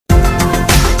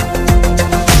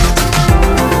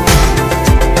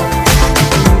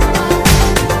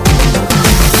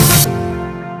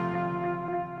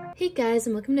guys,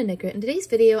 and welcome to Knit. In today's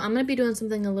video, I'm going to be doing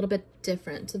something a little bit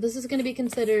different. So this is going to be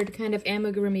considered kind of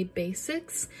amigurumi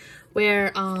basics,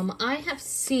 where I have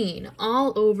seen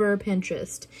all over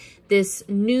Pinterest this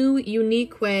new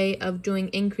unique way of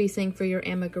doing increasing for your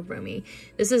amigurumi.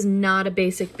 This is not a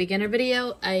basic beginner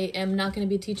video. I am not going to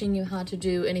be teaching you how to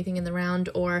do anything in the round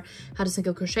or how to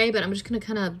single crochet, but I'm just going to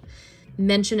kind of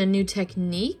mention a new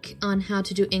technique on how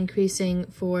to do increasing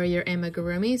for your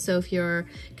amigurumi. So if you're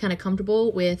kind of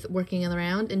comfortable with working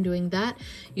around and doing that,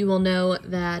 you will know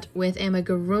that with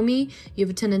amigurumi, you have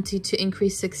a tendency to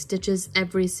increase 6 stitches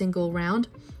every single round.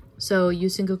 So you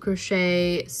single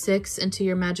crochet 6 into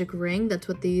your magic ring. That's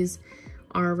what these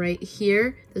are right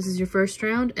here. This is your first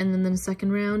round, and then the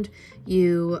second round,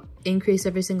 you increase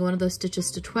every single one of those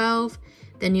stitches to 12.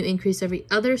 Then you increase every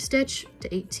other stitch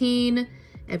to 18,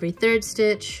 every third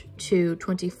stitch to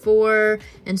 24,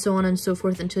 and so on and so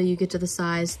forth until you get to the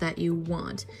size that you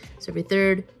want. So every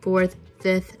third, fourth,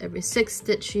 fifth, every sixth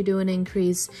stitch you do an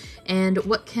increase. And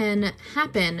what can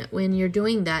happen when you're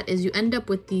doing that is you end up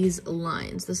with these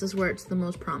lines. This is where it's the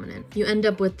most prominent. You end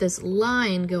up with this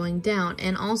line going down,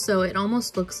 and also it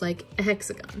almost looks like a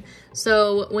hexagon.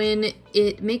 So when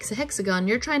it makes a hexagon,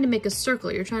 you're trying to make a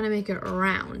circle, you're trying to make it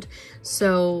round.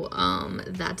 So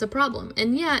that's a problem.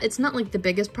 And yeah, it's not like the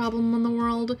biggest problem in the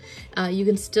world. You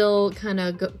can still kind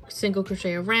of single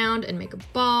crochet around and make a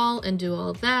ball and do all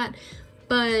of that,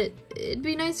 but it'd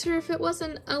be nicer if it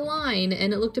wasn't a line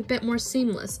and it looked a bit more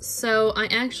seamless. So I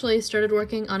actually started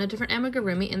working on a different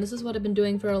amigurumi, and this is what I've been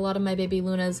doing for a lot of my baby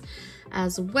Lunas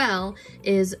as well,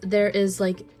 is there is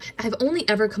like, I've only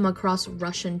ever come across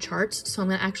Russian charts, so I'm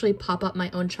gonna actually pop up my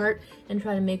own chart and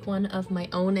try to make one of my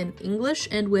own in English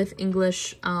and with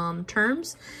English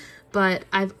terms. But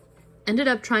I've ended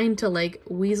up trying to like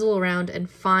weasel around and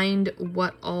find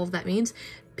what all of that means.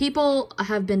 People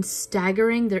have been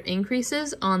staggering their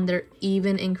increases on their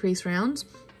even increase rounds.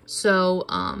 So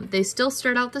they still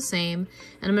start out the same,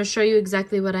 and I'm going to show you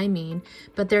exactly what I mean,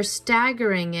 but they're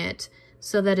staggering it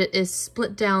so that it is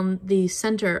split down the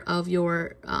center of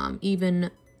your even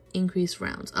increase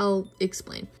rounds. I'll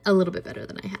explain a little bit better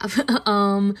than I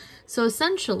have. So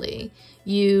essentially,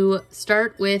 you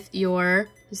start with your,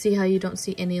 see how you don't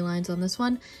see any lines on this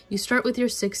one? You start with your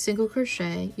 6 single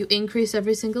crochet, you increase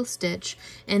every single stitch,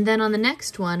 and then on the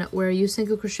next one where you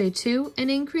single crochet 2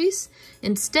 and increase,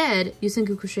 instead you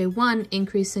single crochet 1,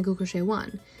 increase, single crochet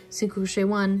 1, single crochet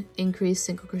 1, increase,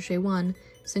 single crochet 1,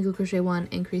 single crochet 1,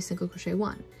 increase, single crochet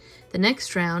 1. The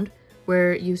next round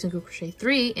where you single crochet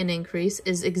 3 and increase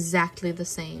is exactly the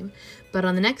same. But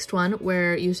on the next one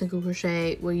where you single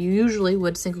crochet, where you usually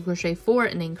would single crochet 4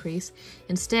 and increase,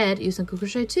 instead you single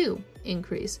crochet 2,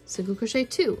 increase, single crochet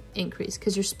 2, increase,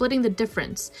 because you're splitting the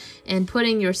difference and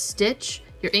putting your stitch,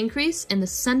 your increase, in the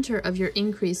center of your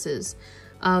increases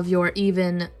of your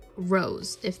even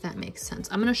rows, if that makes sense.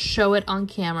 I'm going to show it on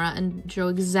camera and show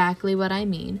exactly what I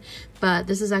mean, but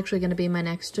this is actually going to be my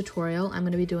next tutorial. I'm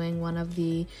going to be doing one of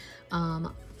the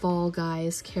Fall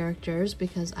Guys characters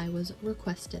because I was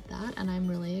requested that, and I'm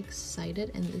really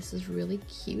excited, and this is really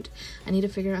cute. I need to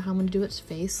figure out how I'm going to do its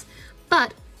face,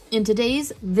 but in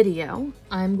today's video,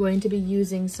 I'm going to be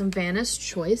using some Vanna's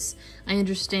Choice. I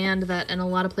understand that in a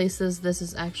lot of places this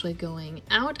is actually going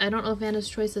out. I don't know if Vanna's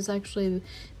Choice has actually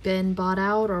been bought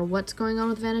out or what's going on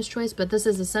with Vanna's Choice, but this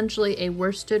is essentially a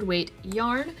worsted weight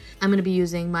yarn. I'm going to be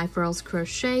using my Furls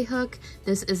crochet hook.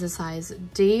 This is a size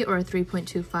D or a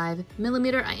 3.25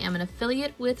 millimeter. I am an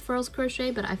affiliate with Furls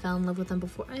Crochet, but I fell in love with them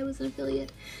before I was an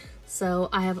affiliate. So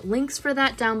I have links for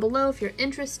that down below if you're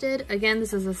interested. Again,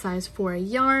 this is a size 4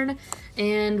 yarn,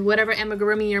 and whatever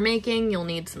amigurumi you're making, you'll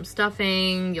need some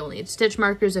stuffing, you'll need stitch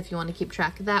markers if you want to keep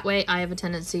track that way. I have a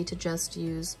tendency to just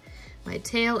use my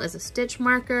tail as a stitch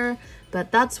marker, but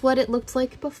that's what it looked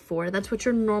like before. That's what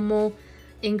your normal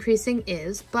increasing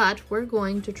is, but we're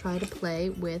going to try to play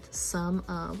with some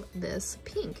of this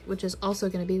pink, which is also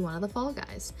going to be one of the Fall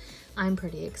Guys. I'm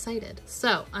pretty excited.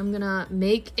 So I'm gonna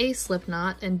make a slip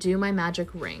knot and do my magic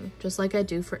ring, just like I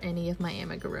do for any of my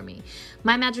amigurumi.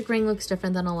 My magic ring looks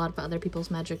different than a lot of other people's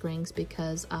magic rings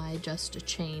because I just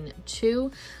chain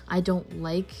 2. I don't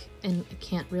like, and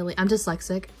can't really, I'm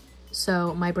dyslexic,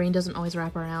 so my brain doesn't always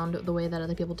wrap around the way that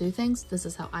other people do things. This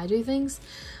is how I do things.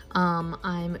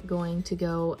 I'm going to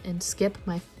go and skip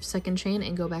my second chain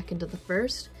and go back into the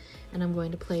first, and I'm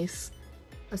going to place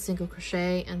a single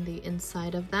crochet in the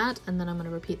inside of that, and then I'm going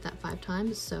to repeat that 5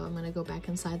 times. So I'm going to go back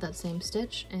inside that same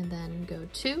stitch and then go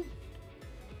 2,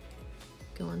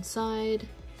 go inside,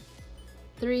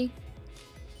 3,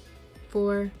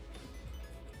 4,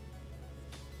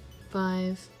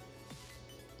 5,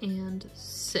 and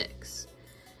 6.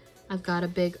 I've got a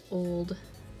big old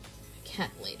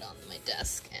cat laid on my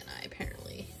desk, and I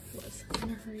apparently was in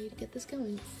a hurry to get this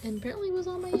going, and apparently was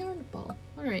on my yarn ball.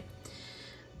 All right,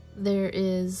 there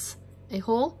is a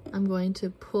hole. I'm going to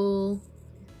pull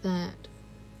that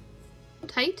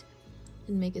tight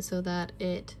and make it so that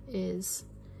it is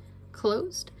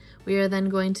closed. We are then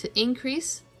going to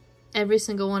increase every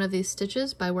single one of these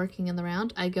stitches by working in the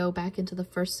round. I go back into the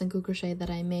first single crochet that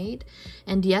I made,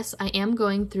 and yes, I am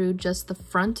going through just the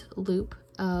front loop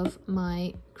of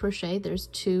my crochet. There's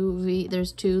two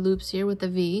loops here with the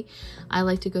V. I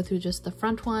like to go through just the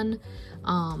front one.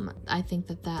 I think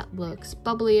that looks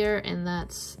bubblier, and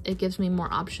it gives me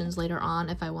more options later on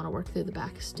if I want to work through the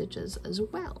back stitches as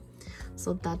well.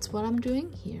 So that's what I'm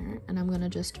doing here, and I'm gonna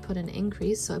just put an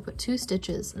increase. So I put 2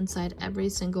 stitches inside every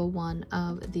single one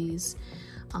of these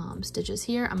stitches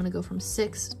here. I'm gonna go from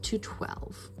 6 to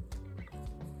 12.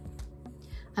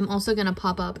 I'm also gonna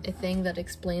pop up a thing that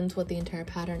explains what the entire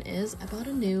pattern is. I bought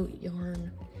a new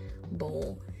yarn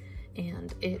bowl,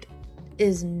 and it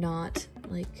is not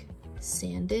like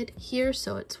sanded here,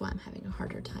 so it's why I'm having a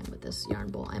harder time with this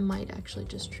yarn bowl. I might actually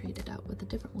just trade it out with a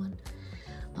different one.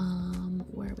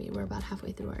 Where are we? We're about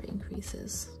halfway through our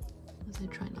increases as I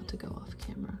try not to go off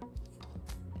camera.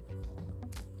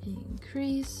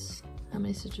 Increase. How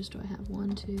many stitches do I have?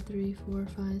 1, 2, 3, 4,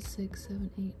 5, 6, 7,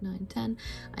 8, 9, 10.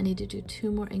 I need to do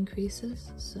 2 more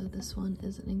increases. So this one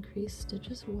is an increase stitch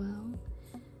as well.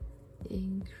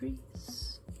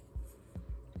 Increase.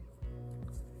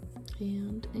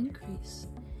 And increase.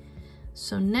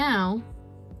 So now,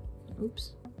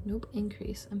 oops. Nope,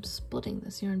 increase. I'm splitting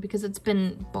this yarn because it's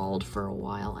been balled for a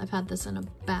while. I've had this in a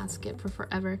basket for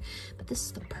forever, but this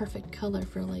is the perfect color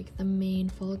for like the main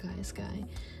Fall Guys guy.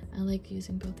 I like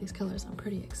using both these colors. I'm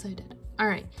pretty excited. All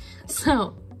right,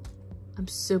 so I'm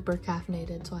super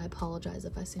caffeinated, so I apologize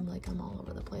if I seem like I'm all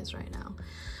over the place right now.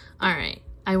 All right,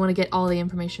 I want to get all the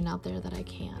information out there that I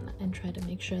can and try to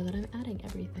make sure that I'm adding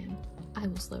everything. I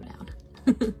will slow down.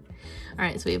 All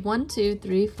right, so we have 1, 2,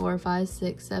 3, 4, 5,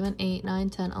 6, 7, 8, 9,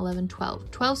 10, 11,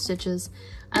 12. 12 stitches.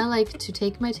 I like to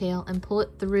take my tail and pull it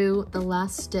through the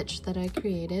last stitch that I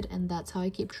created, and that's how I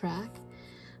keep track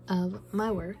of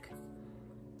my work.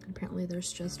 Apparently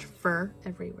there's just fur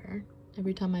everywhere.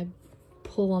 Every time I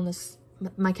pull on this,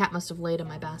 my cat must have laid in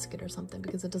my basket or something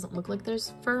because it doesn't look like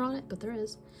there's fur on it, but there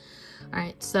is. All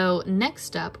right, so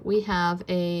next up we have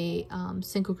a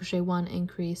single crochet 1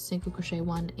 increase, single crochet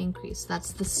 1 increase.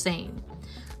 That's the same.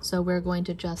 So we're going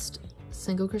to just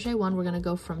single crochet 1. We're going to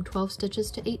go from 12 stitches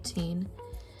to 18.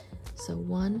 So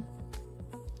 1,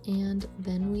 and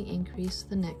then we increase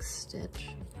the next stitch.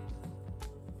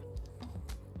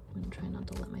 I'm gonna try not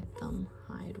to let my thumb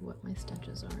hide what my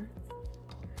stitches are.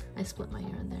 I split my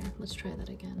yarn there. Let's try that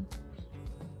again.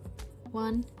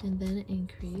 1, and then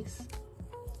increase.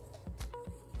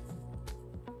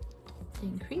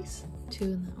 Increase 2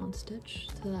 in that one stitch,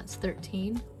 so that's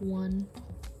 13. 1,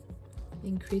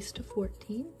 increase to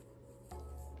 14,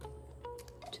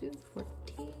 2,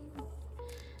 14,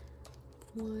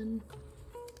 1,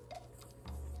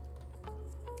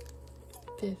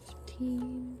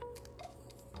 15,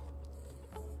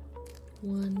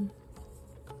 1,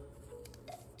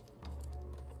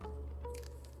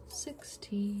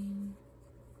 16,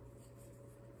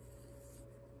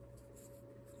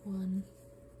 1,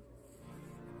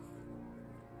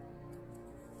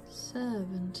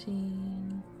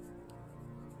 17,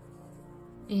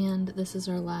 and this is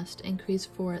our last increase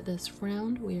for this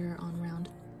round. We are on round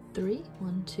 3.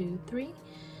 1, 2, 3,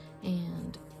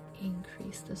 and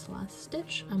increase this last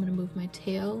stitch. I'm going to move my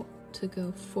tail to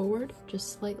go forward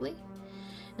just slightly,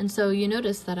 and so you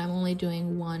notice that I'm only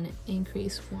doing 1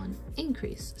 increase, 1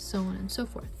 increase, so on and so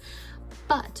forth.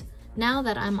 But now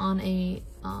that I'm on a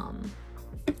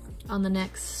on the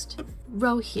next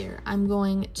row here, I'm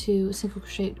going to single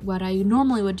crochet. What I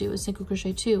normally would do is single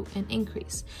crochet 2 and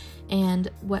increase, and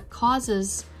what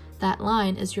causes that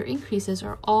line is your increases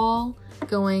are all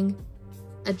going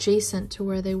adjacent to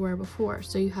where they were before.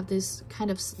 So you have this kind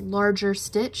of larger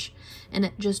stitch, and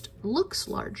it just looks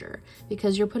larger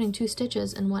because you're putting 2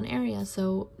 stitches in one area,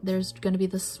 so there's going to be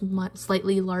this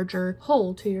slightly larger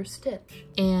hole to your stitch.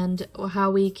 And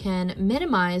how we can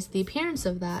minimize the appearance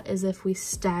of that is if we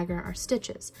stagger our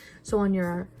stitches. So on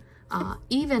your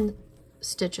even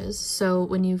stitches, so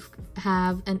when you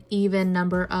have an even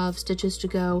number of stitches to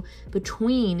go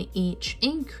between each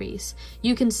increase,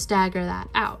 you can stagger that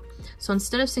out. So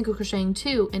instead of single crocheting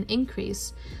 2 and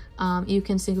increase, you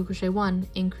can single crochet 1,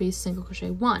 increase, single crochet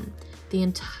 1 the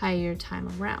entire time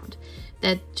around.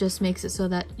 That just makes it so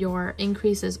that your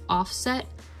increase is offset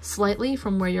slightly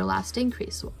from where your last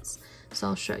increase was. So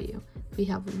I'll show you. We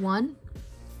have 1,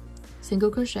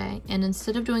 single crochet, and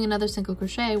instead of doing another single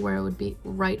crochet where it would be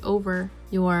right over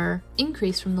your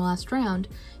increase from the last round,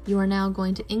 you are now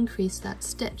going to increase that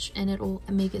stitch, and it will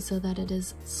make it so that it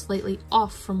is slightly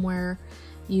off from where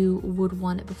you would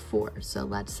want it before. So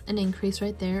that's an increase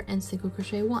right there, and single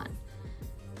crochet 1,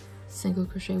 single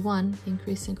crochet 1,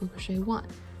 increase, single crochet 1.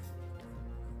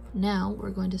 Now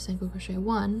we're going to single crochet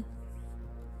 1,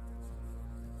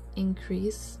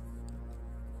 increase,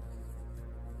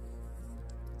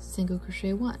 single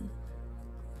crochet 1,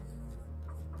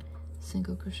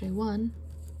 single crochet 1,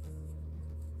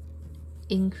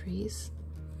 increase,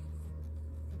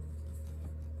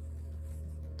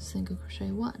 single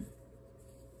crochet 1,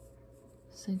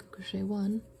 single crochet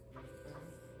 1,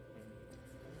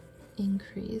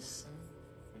 increase,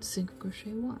 single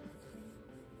crochet 1,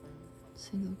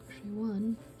 single crochet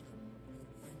 1,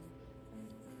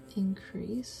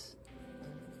 increase,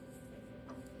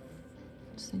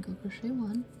 single crochet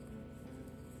 1,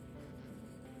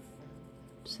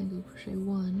 single crochet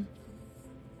 1,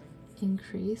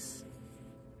 increase,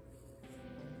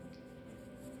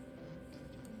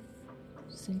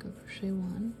 single crochet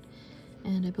 1,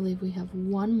 and I believe we have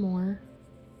one more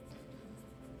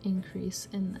increase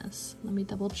in this. Let me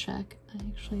double check. I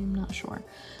actually am not sure.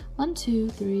 1, 2,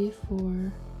 3,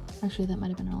 4. Actually, that might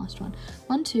have been our last one.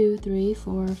 1, 2, 3,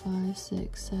 4, 5,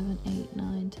 6, 7, 8,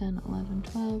 9, 10, 11,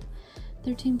 12,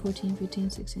 13, 14, 15,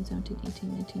 16, 17,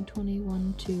 18, 19, 20,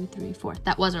 1, 2, 3, 4.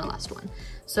 That was our last one.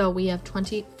 So we have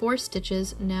 24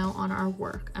 stitches now on our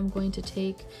work. I'm going to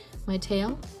take my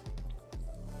tail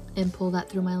and pull that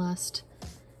through my last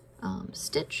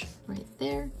stitch right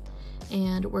there.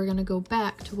 And we're gonna go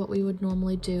back to what we would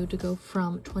normally do to go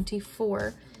from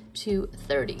 24 to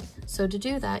 30. So to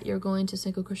do that, you're going to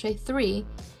single crochet 3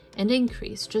 and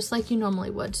increase, just like you normally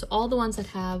would. So all the ones that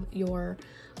have your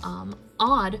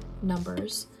odd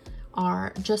numbers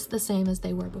are just the same as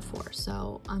they were before.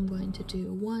 So I'm going to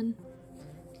do 1,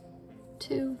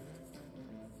 2,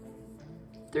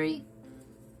 3,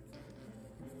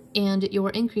 and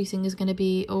your increasing is going to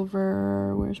be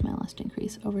over, where's my last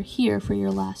increase? Over here for your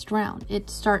last round. It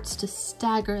starts to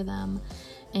stagger them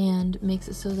and makes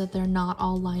it so that they're not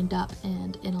all lined up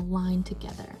and in a line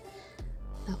together.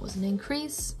 That was an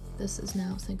increase. This is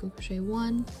now single crochet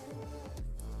 1,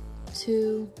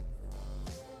 2,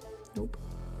 nope,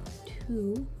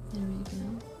 2, there we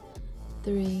go,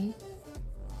 3,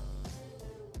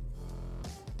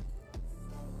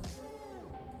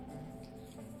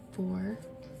 4,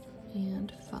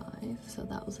 and 5. So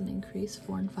that was an increase.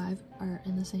 4 and 5 are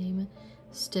in the same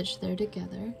stitch there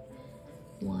together.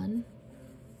 1,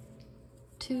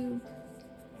 2,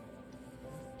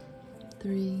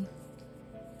 3,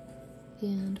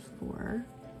 and 4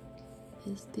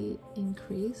 is the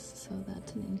increase, so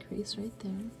that's an increase right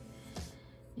there.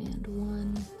 And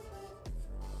 1,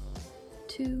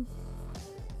 2,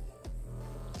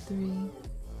 3,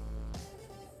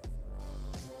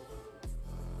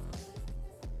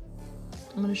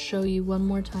 I'm going to show you one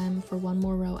more time for one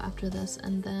more row after this,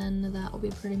 and then that will be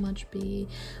pretty much be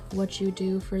what you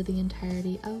do for the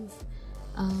entirety of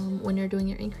when you're doing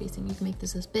your increasing. You can make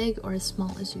this as big or as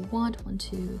small as you want. 1,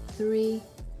 2, 3.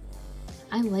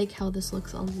 I like how this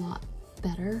looks a lot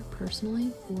better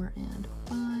personally. 4 and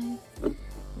 5.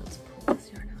 Let's pull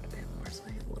this yarn out a bit more so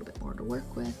I have a little bit more to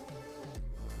work with.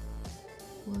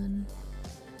 1,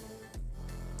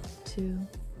 2,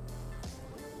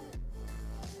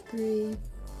 3.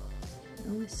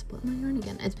 Oh, I split my yarn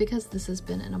again. It's because this has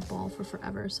been in a ball for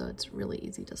forever, so it's really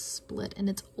easy to split, and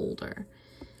it's older.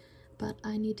 But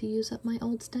I need to use up my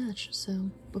old stash,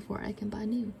 so before I can buy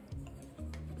new.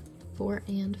 4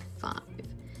 and 5.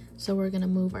 So we're gonna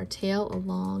move our tail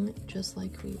along just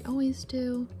like we always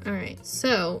do. All right,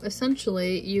 so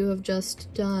essentially you have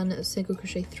just done a single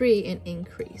crochet 3 and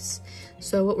increase.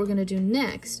 So what we're gonna do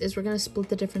next is we're gonna split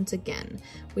the difference again.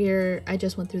 I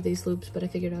just went through these loops, but I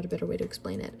figured out a better way to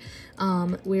explain it.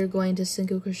 We're going to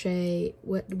single crochet,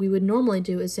 what we would normally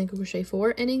do is single crochet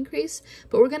 4 and increase,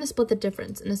 but we're gonna split the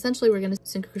difference. And essentially we're gonna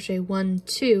single crochet 1,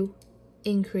 2,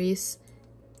 increase,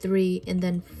 3, and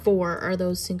then 4 are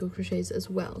those single crochets as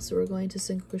well. So we're going to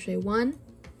single crochet 1,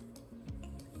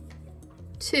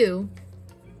 2,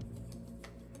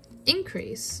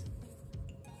 increase,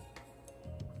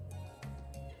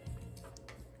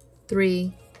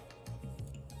 3,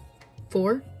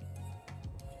 4,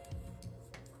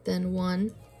 then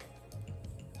 1,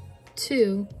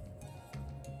 2,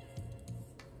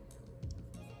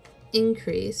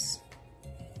 increase,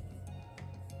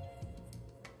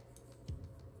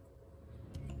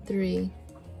 3,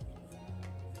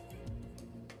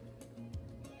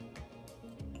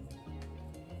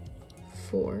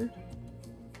 4,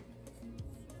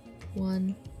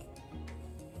 1,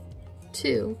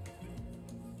 2,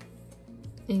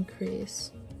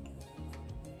 increase,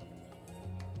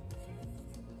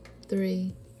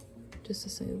 3, just a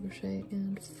single crochet,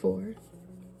 and 4,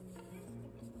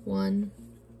 1,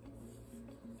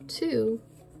 2,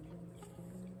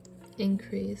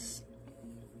 increase,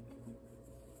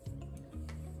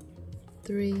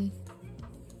 3,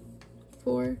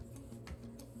 4,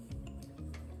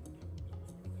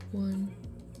 1,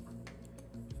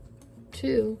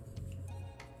 2,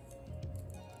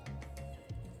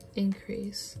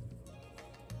 increase,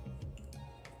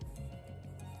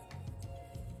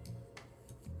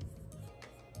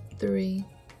 3,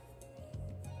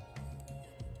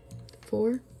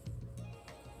 4,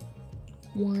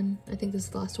 1, I think this is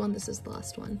the last one, this is the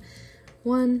last one,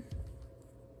 1,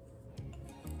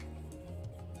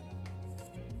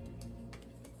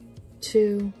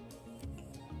 2,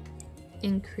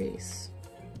 increase,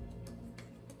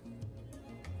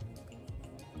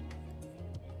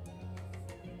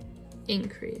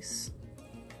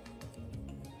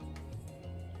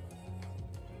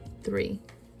 3,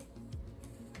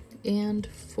 and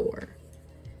 4.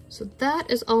 So that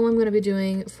is all I'm going to be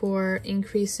doing for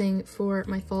increasing for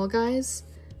my Fall Guys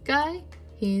guy.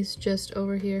 He's just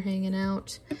over here hanging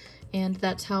out, and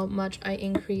that's how much I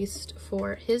increased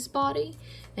for his body,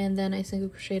 and then I single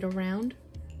crocheted around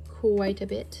quite a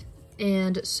bit.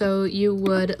 And so you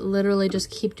would literally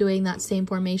just keep doing that same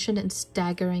formation and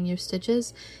staggering your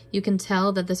stitches. You can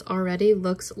tell that this already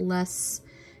looks less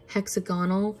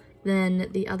hexagonal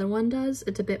than the other one does.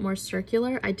 It's a bit more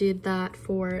circular. I did that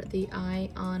for the eye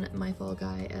on my Fall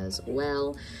Guy as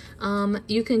well.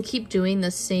 You can keep doing the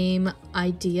same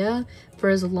idea for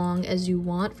as long as you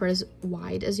want, for as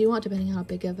wide as you want, depending on how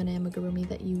big of an amigurumi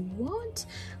that you want.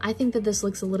 I think that this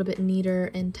looks a little bit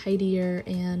neater and tidier,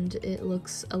 and it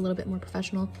looks a little bit more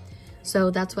professional.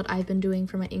 So that's what I've been doing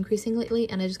for my increasing lately,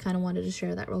 and I just kind of wanted to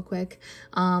share that real quick.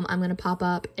 I'm going to pop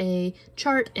up a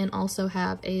chart and also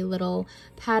have a little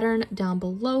pattern down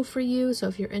below for you. So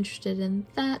if you're interested in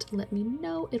that, let me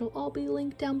know. It'll all be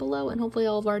linked down below, and hopefully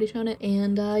I'll have already shown it.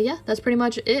 And yeah, that's pretty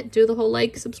much it. Do the whole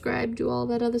like, subscribe, do all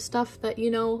that other stuff that, you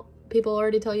know, people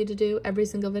already tell you to do every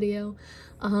single video.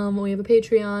 We have a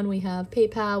Patreon, we have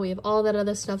PayPal, we have all that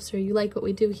other stuff, so you like what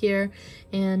we do here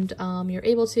and you're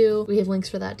able to. We have links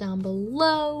for that down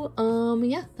below.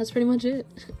 Yeah, that's pretty much it.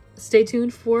 Stay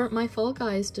tuned for my Fall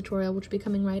Guys tutorial, which will be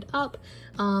coming right up.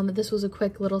 This was a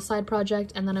quick little side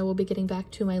project, and then I will be getting back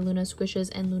to my Luna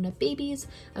squishes and Luna babies.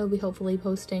 I will be hopefully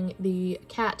posting the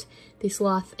cat, the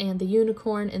sloth, and the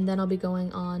unicorn, and then I'll be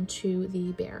going on to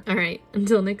the bear. All right,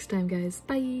 until next time, guys.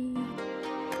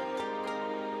 Bye.